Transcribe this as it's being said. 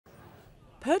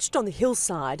Perched on the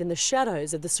hillside in the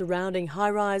shadows of the surrounding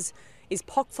high-rise is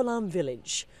Pokfulam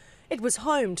village. It was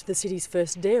home to the city's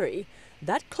first dairy.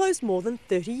 That closed more than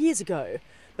 30 years ago,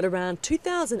 but around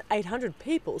 2,800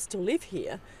 people still live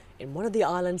here in one of the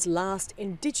island's last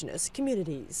indigenous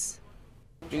communities.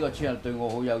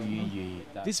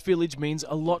 This village means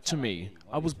a lot to me.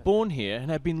 I was born here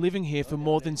and have been living here for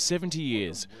more than 70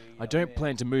 years. I don't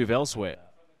plan to move elsewhere.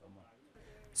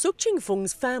 Suk Ching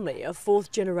Fung's family are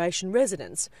fourth-generation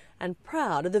residents and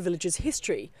proud of the village's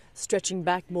history, stretching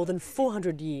back more than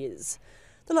 400 years.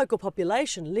 The local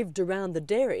population lived around the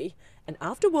dairy, and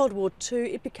after World War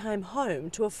II it became home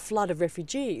to a flood of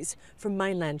refugees from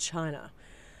mainland China.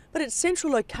 But its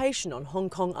central location on Hong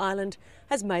Kong Island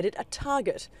has made it a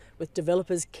target, with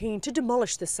developers keen to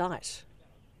demolish the site.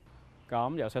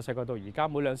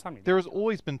 There has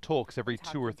always been talks every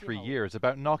 2 or 3 years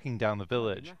about knocking down the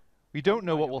village. We don't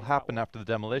know what will happen after the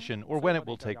demolition or when it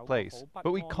will take place,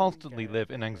 but we constantly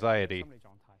live in anxiety.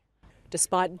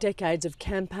 Despite decades of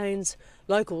campaigns,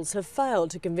 locals have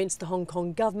failed to convince the Hong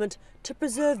Kong government to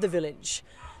preserve the village.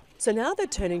 So now they're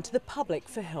turning to the public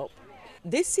for help.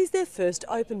 This is their first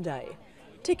open day.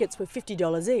 Tickets were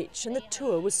 $50 each and the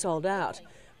tour was sold out,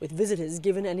 with visitors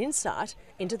given an insight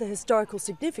into the historical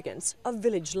significance of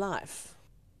village life.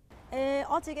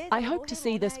 I hope to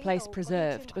see this place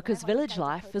preserved because village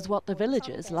life is what the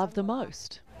villagers love the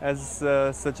most. As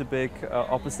such a big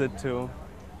opposite to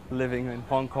living in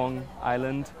Hong Kong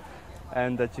Island,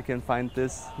 and that you can find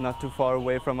this not too far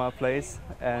away from our place,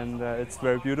 and it's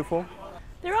very beautiful.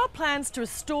 There are plans to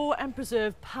restore and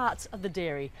preserve parts of the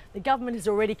dairy. The government has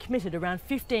already committed around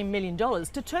 $15 million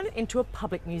to turn it into a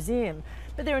public museum.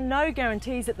 But there are no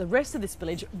guarantees that the rest of this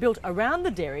village built around the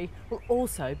dairy will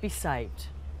also be saved.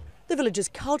 The village's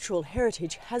cultural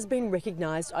heritage has been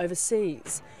recognised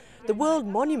overseas. The World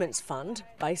Monuments Fund,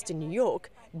 based in New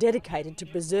York, dedicated to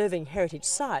preserving heritage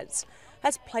sites,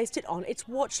 has placed it on its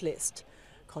watch list.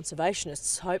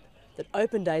 Conservationists hope that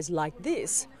open days like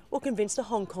this will convince the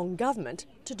Hong Kong government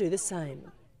to do the same.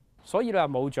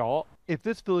 If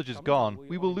this village is gone,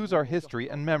 we will lose our history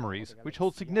and memories, which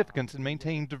hold significance in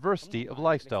maintaining diversity of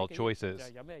lifestyle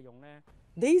choices.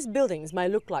 These buildings may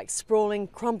look like sprawling,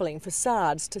 crumbling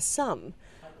facades to some.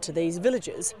 To these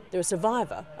villagers, they're a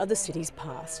survivor of the city's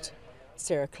past.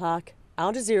 Clarke,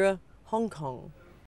 Jazeera, Hong Kong.